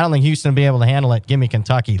 I don't think Houston will be able to handle it. Give me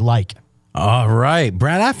Kentucky like. All right,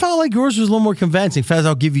 Brad, I felt like yours was a little more convincing. Fez,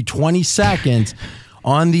 I'll give you 20 seconds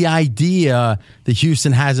on the idea that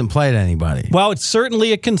Houston hasn't played anybody. Well, it's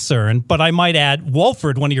certainly a concern, but I might add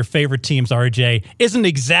Wofford, one of your favorite teams, RJ, isn't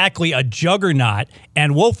exactly a juggernaut,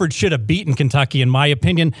 and Wofford should have beaten Kentucky, in my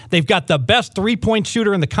opinion. They've got the best 3-point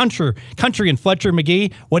shooter in the country in Fletcher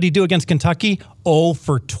McGee. What did he do against Kentucky? 0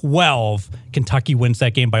 for 12. Kentucky wins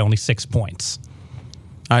that game by only 6 points.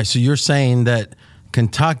 All right, so you're saying that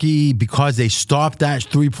Kentucky, because they stopped that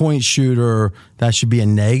three-point shooter, that should be a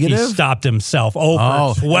negative? He stopped himself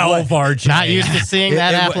over 12, RJ. Not used to seeing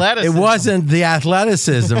that athleticism. It wasn't the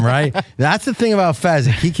athleticism, right? That's the thing about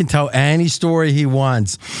Fezzik. He can tell any story he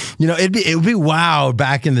wants. You know, it would be wild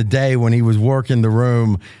back in the day when he was working the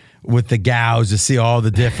room with the gals to see all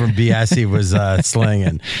the different BS he was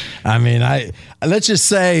slinging. I mean, let's just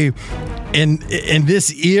say in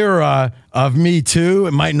this era of Me Too,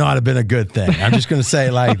 it might not have been a good thing. I'm just going to say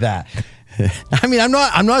it like that. I mean, I'm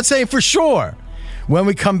not saying for sure. When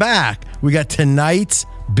we come back, we got tonight's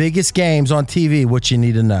biggest games on TV, what you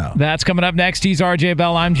need to know. That's coming up next. He's RJ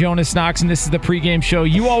Bell. I'm Jonas Knox, and this is the pregame show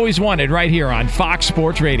you always wanted right here on Fox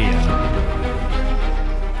Sports Radio.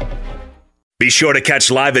 Be sure to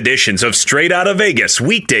catch live editions of Straight Outta Vegas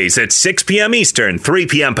weekdays at 6 p.m. Eastern, 3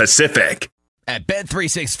 p.m. Pacific. At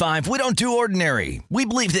Bet365, we don't do ordinary. We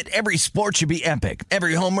believe that every sport should be epic.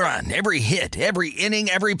 Every home run, every hit, every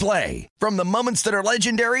inning, every play. From the moments that are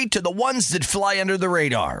legendary to the ones that fly under the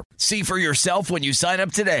radar. See for yourself when you sign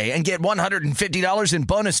up today and get $150 in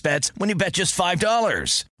bonus bets when you bet just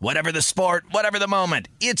 $5. Whatever the sport, whatever the moment,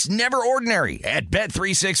 it's never ordinary at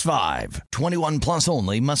Bet365. 21 plus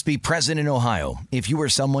only. Must be present in Ohio. If you or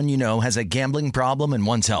someone you know has a gambling problem and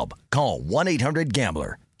wants help, call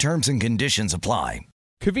 1-800-GAMBLER. Terms and conditions apply.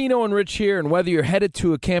 Covino and Rich here, and whether you're headed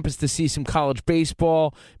to a campus to see some college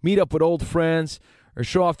baseball, meet up with old friends, or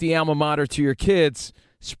show off the alma mater to your kids,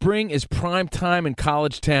 spring is prime time in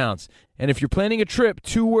college towns. And if you're planning a trip,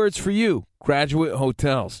 2 words for you: Graduate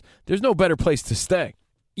Hotels. There's no better place to stay.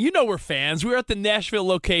 You know we're fans. We were at the Nashville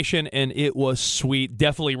location, and it was sweet.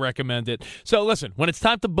 Definitely recommend it. So listen, when it's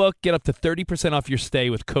time to book, get up to 30% off your stay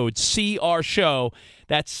with code CRSHOW.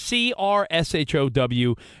 That's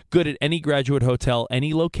CRSHOW. Good at any Graduate Hotel,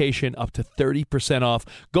 any location, up to 30% off.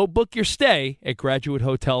 Go book your stay at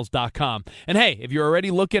graduatehotels.com. And hey, if you're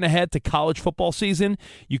already looking ahead to college football season,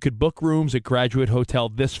 you could book rooms at Graduate Hotel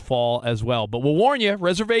this fall as well. But we'll warn you,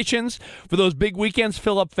 reservations for those big weekends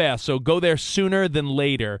fill up fast, so go there sooner than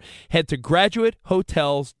later. Head to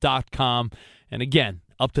graduatehotels.com. And again,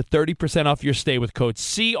 up to 30% off your stay with code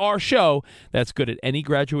CRSHOW. That's good at any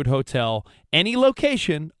Graduate Hotel, any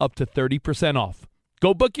location, up to 30% off.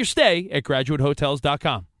 Go book your stay at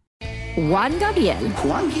graduatehotels.com. Juan Gabriel.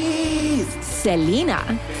 Juanquis.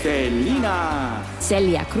 Selena. Selena.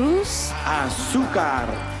 Celia Cruz. Azúcar.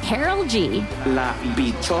 Karol G. La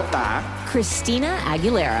Bichota. Christina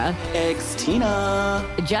Aguilera. Xtina.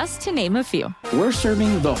 Just to name a few. We're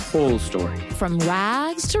serving the whole story. From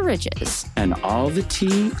rags to riches. And all the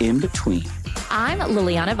tea in between. I'm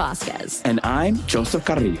Liliana Vasquez. And I'm Joseph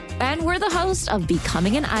Carrillo. And we're the host of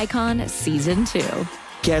Becoming an Icon Season 2.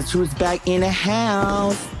 Guess who's back in the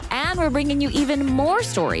house? And we're bringing you even more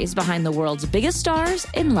stories behind the world's biggest stars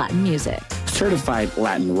in Latin music. Certified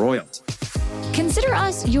Latin royalty. Consider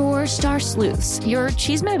us your star sleuths, your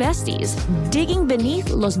chisme besties, digging beneath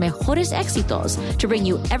los mejores éxitos to bring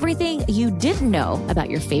you everything you didn't know about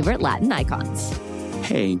your favorite Latin icons.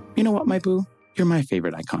 Hey, you know what, my boo? You're my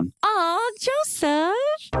favorite icon. Aw, Joseph.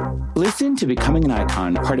 Listen to Becoming an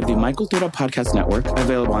Icon, part of the Michael Dura Podcast Network,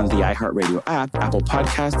 available on the iHeartRadio app, Apple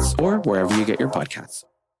Podcasts, or wherever you get your podcasts.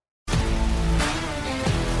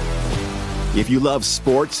 If you love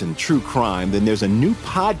sports and true crime, then there's a new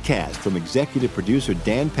podcast from executive producer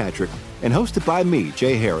Dan Patrick and hosted by me,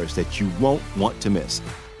 Jay Harris, that you won't want to miss.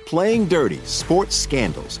 Playing Dirty: Sports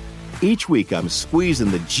Scandals. Each week, I'm squeezing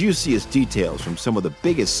the juiciest details from some of the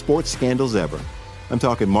biggest sports scandals ever. I'm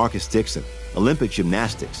talking Marcus Dixon, Olympic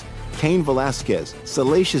gymnastics, Cain Velasquez,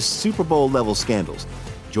 salacious Super Bowl-level scandals.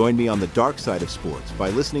 Join me on the dark side of sports by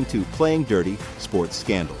listening to Playing Dirty: Sports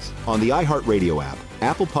Scandals on the iHeartRadio app,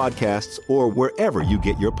 Apple Podcasts, or wherever you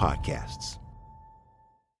get your podcasts.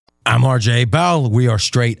 I'm RJ Bell. We are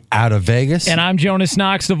straight out of Vegas. And I'm Jonas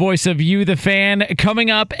Knox, the voice of You, the Fan.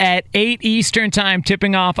 Coming up at 8 Eastern Time,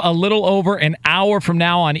 tipping off a little over an hour from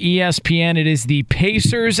now on ESPN. It is the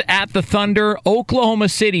Pacers at the Thunder. Oklahoma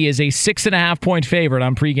City is a 6.5-point favorite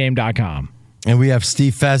on pregame.com. And we have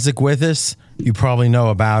Steve Fezzik with us. You probably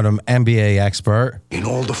know about him, NBA expert. In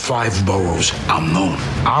all the 5 boroughs, I'm known.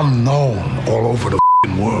 I'm known all over the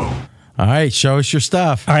world. All right, show us your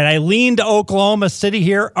stuff. All right, I leaned to Oklahoma City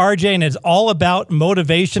here, RJ, and it's all about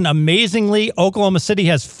motivation. Amazingly, Oklahoma City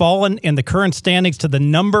has fallen in the current standings to the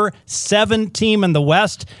number 7 team in the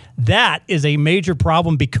West. That is a major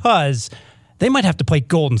problem because They might have to play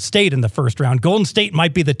Golden State in the first round. Golden State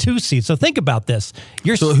might be the 2 seed. So think about this.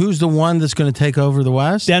 So who's the one that's going to take over the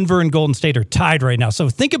West? Denver and Golden State are tied right now. So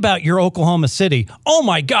think about your Oklahoma City. Oh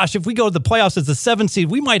my gosh, if we go to the playoffs as the 7th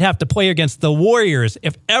seed, we might have to play against the Warriors.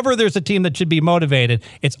 If ever there's a team that should be motivated,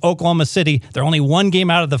 it's Oklahoma City. They're only 1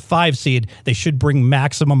 game out of the 5 seed. They should bring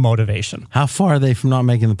maximum motivation. How far are they from not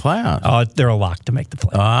making the playoffs? Oh, they're a lock to make the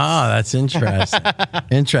playoffs. Ah, that's interesting.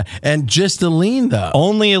 And just a lean, though.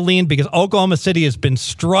 Only a lean because Oklahoma City has been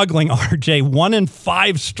struggling, RJ.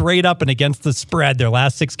 1-5 straight up and against the spread their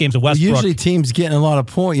last 6 games of Westbrook. Usually teams getting a lot of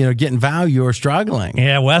points, getting value or struggling.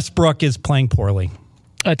 Yeah, Westbrook is playing poorly.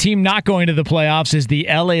 A team not going to the playoffs is the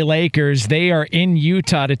LA Lakers. They are in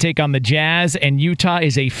Utah to take on the Jazz, and Utah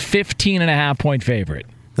is a 15.5-point favorite.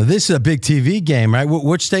 Now, this is a big TV game, right?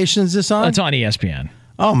 Which station is this on? It's on ESPN.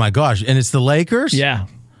 Oh, my gosh. And it's the Lakers? Yeah.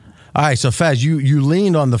 All right, so Fez, you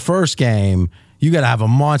leaned on the first game. You got to have a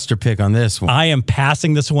monster pick on this one. I am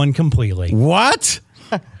passing this one completely. What?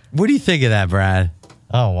 What do you think of that, Brad?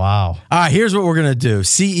 Oh, wow. All right, here's what we're going to do.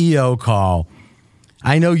 CEO call.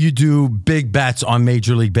 I know you do big bets on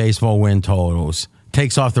Major League Baseball win totals.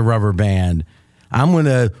 Takes off the rubber band. I'm going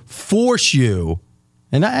to force you,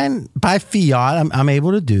 and by fiat, I'm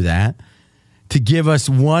able to do that, to give us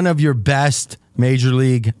one of your best Major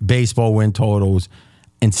League Baseball win totals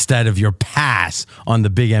instead of your pass on the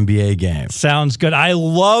big NBA game. Sounds good. I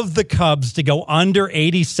love the Cubs to go under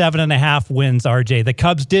 87.5 wins, RJ. The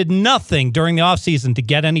Cubs did nothing during the offseason to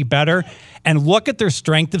get any better. And look at their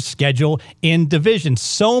strength of schedule in division.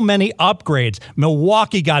 So many upgrades.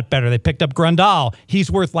 Milwaukee got better. They picked up Grandal.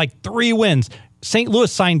 He's worth like 3 wins. St.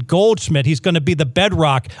 Louis signed Goldschmidt. He's going to be the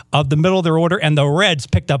bedrock of the middle of their order. And the Reds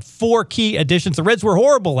picked up 4 key additions. The Reds were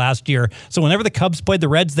horrible last year. So whenever the Cubs played the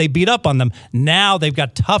Reds, they beat up on them. Now they've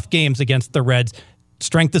got tough games against the Reds.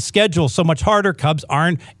 Strength of schedule so much harder. Cubs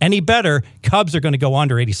aren't any better. Cubs are going to go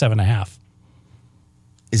under 87.5.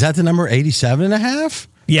 Is that the number, 87.5?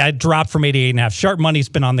 Yeah, it dropped from 88.5. Sharp money's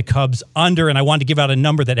been on the Cubs under, and I wanted to give out a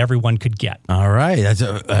number that everyone could get. All right.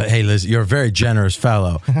 Hey, Liz, you're a very generous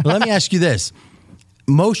fellow. Let me ask you this.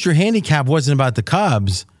 Most your handicap wasn't about the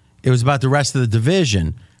Cubs. It was about the rest of the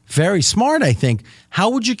division. Very smart, I think. How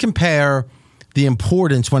would you compare the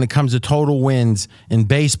importance when it comes to total wins in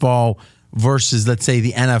baseball versus, let's say,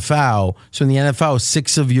 the NFL? So in the NFL,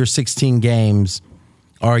 6 of your 16 games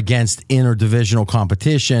are against interdivisional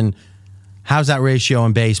competition. How's that ratio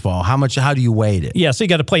in baseball? How do you weight it? Yeah, so you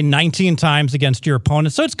got to play 19 times against your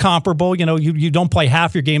opponent. So it's comparable. You don't play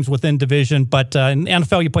half your games within division, but in the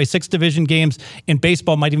NFL, you play 6 division games. In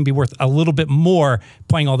baseball, it might even be worth a little bit more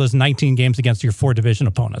playing all those 19 games against your 4 division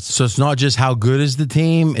opponents. So it's not just how good is the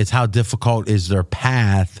team, it's how difficult is their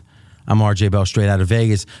path. I'm RJ Bell, straight out of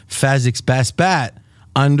Vegas. Fezzik's best bet,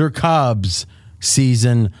 under Cubs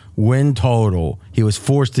season win total. He was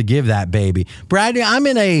forced to give that baby. Brad, I'm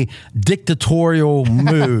in a dictatorial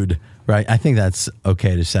mood, right? I think that's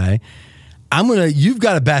okay to say. You've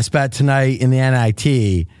got a best bet tonight in the NIT.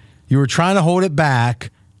 You were trying to hold it back.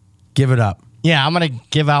 Give it up. Yeah, I'm going to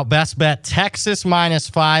give out best bet Texas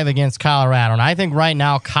 -5 against Colorado. And I think right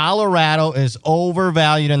now Colorado is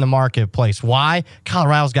overvalued in the marketplace. Why?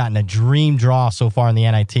 Colorado's gotten a dream draw so far in the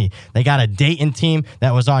NIT. They got a Dayton team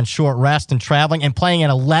that was on short rest and traveling and playing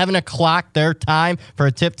at 11 o'clock their time for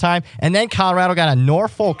a tip time. And then Colorado got a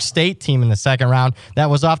Norfolk State team in the second round that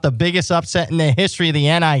was off the biggest upset in the history of the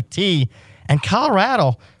NIT. And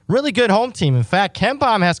Colorado, really good home team. In fact, Ken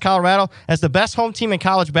Baum has Colorado as the best home team in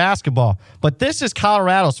college basketball. But this is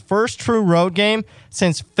Colorado's first true road game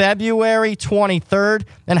since February 23rd.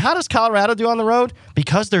 And how does Colorado do on the road?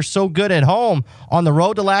 Because they're so good at home. On the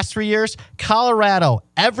road the last 3 years, Colorado,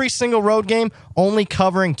 every single road game, only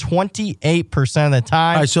covering 28% of the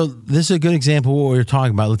time. All right, so this is a good example of what we were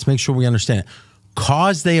talking about. Let's make sure we understand it.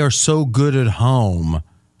 Because they are so good at home,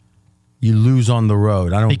 you lose on the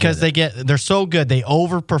road. Because they're so good, they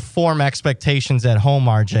overperform expectations at home,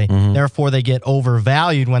 RJ. Mm-hmm. Therefore, they get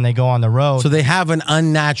overvalued when they go on the road. So they have an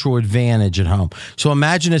unnatural advantage at home. So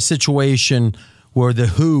imagine a situation where the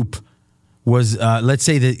hoop was, let's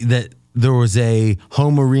say that there was a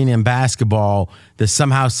home arena in basketball that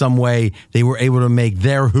somehow, some way, they were able to make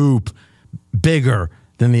their hoop bigger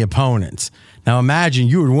than the opponent's. Now imagine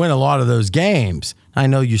you would win a lot of those games. I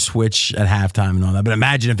know you switch at halftime and all that, but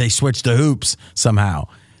imagine if they switched the hoops somehow.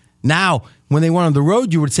 Now, when they went on the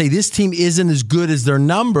road, you would say this team isn't as good as their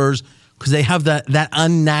numbers because they have that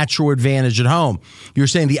unnatural advantage at home. You're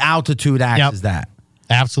saying the altitude acts as that.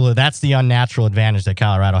 Absolutely. That's the unnatural advantage that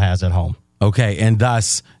Colorado has at home. Okay, and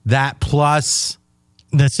thus that plus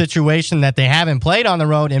the situation that they haven't played on the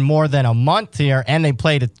road in more than a month here, and they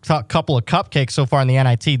played a couple of cupcakes so far in the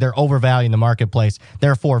NIT, they're overvaluing the marketplace.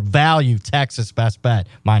 Therefore, value Texas best bet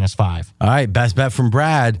 -5. All right, best bet from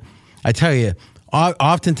Brad. I tell you,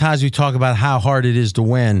 oftentimes we talk about how hard it is to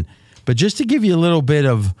win, but just to give you a little bit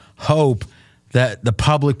of hope that the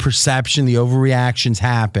public perception, the overreactions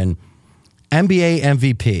happen, NBA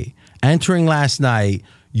MVP. Entering last night,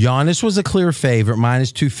 Giannis was a clear favorite,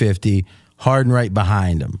 -250, Harden right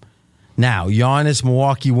behind him. Now, Giannis,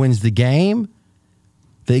 Milwaukee wins the game.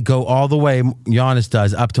 They go all the way, Giannis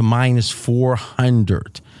does, up to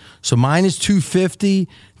 -400. So -250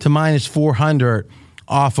 to -400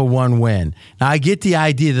 off of one win. Now, I get the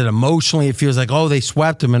idea that emotionally it feels like, oh, they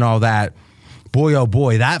swept him and all that. Boy, oh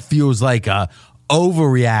boy, that feels like a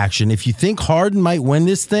overreaction. If you think Harden might win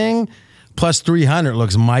this thing, +300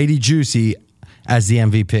 looks mighty juicy as the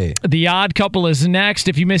MVP. The Odd Couple is next.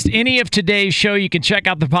 If you missed any of today's show, you can check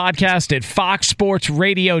out the podcast at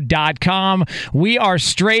foxsportsradio.com. We are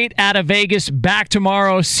Straight Out of Vegas, back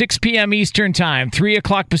tomorrow, 6 p.m. Eastern Time, 3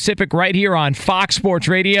 o'clock Pacific, right here on Fox Sports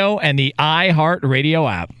Radio and the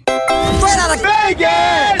iHeartRadio app. Straight Out of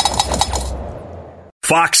Vegas!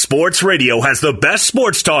 Fox Sports Radio has the best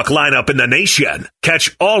sports talk lineup in the nation.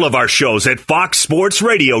 Catch all of our shows at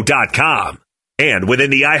foxsportsradio.com. And within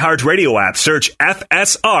the iHeartRadio app, search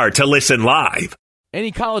FSR to listen live.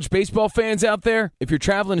 Any college baseball fans out there? If you're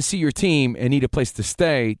traveling to see your team and need a place to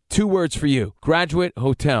stay, 2 words for you: Graduate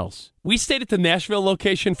Hotels. We stayed at the Nashville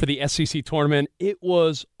location for the SEC tournament. It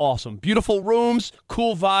was awesome. Beautiful rooms,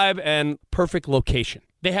 cool vibe, and perfect location.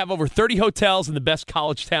 They have over 30 hotels in the best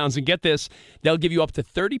college towns, and get this, they'll give you up to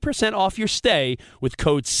 30% off your stay with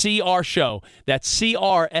code CRSHOW. That's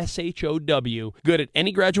CRSHOW. Good at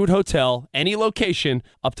any Graduate Hotel, any location,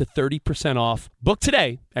 up to 30% off. Book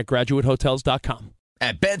today at graduatehotels.com.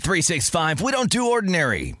 At Bet365, we don't do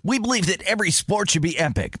ordinary. We believe that every sport should be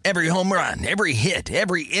epic. Every home run, every hit,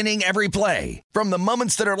 every inning, every play. From the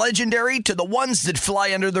moments that are legendary to the ones that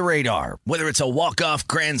fly under the radar. Whether it's a walk-off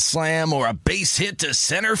grand slam or a base hit to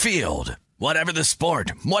center field. Whatever the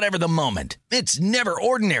sport, whatever the moment. It's never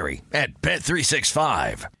ordinary at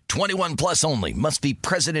Bet365. 21 plus only. Must be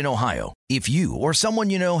present in Ohio. If you or someone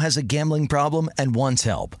you know has a gambling problem and wants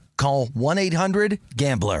help, call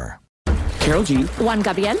 1-800-GAMBLER. Karol G, Juan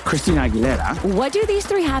Gabriel, Christina Aguilera. What do these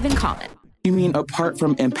three have in common? You mean apart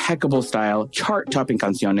from impeccable style, chart-topping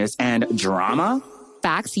canciones, and drama?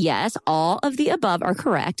 Facts, yes, all of the above are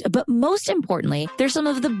correct, but most importantly, they're some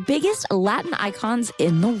of the biggest Latin icons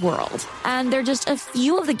in the world. And they're just a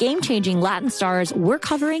few of the game-changing Latin stars we're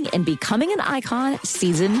covering in Becoming an Icon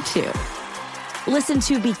Season 2. Listen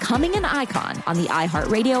to Becoming an Icon on the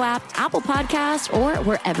iHeartRadio app, Apple Podcasts, or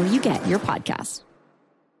wherever you get your podcasts.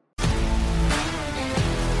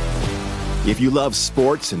 If you love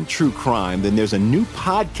sports and true crime, then there's a new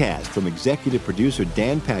podcast from executive producer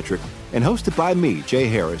Dan Patrick and hosted by me, Jay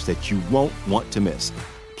Harris, that you won't want to miss.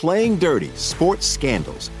 Playing Dirty: Sports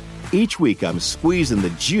Scandals. Each week, I'm squeezing the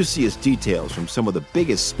juiciest details from some of the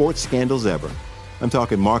biggest sports scandals ever. I'm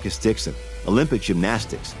talking Marcus Dixon, Olympic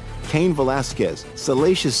gymnastics, Cain Velasquez,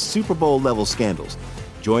 salacious Super Bowl-level scandals.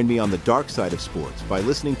 Join me on the dark side of sports by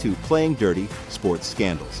listening to Playing Dirty: Sports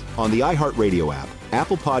Scandals on the iHeartRadio app,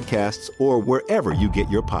 Apple Podcasts, or wherever you get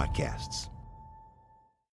your podcasts.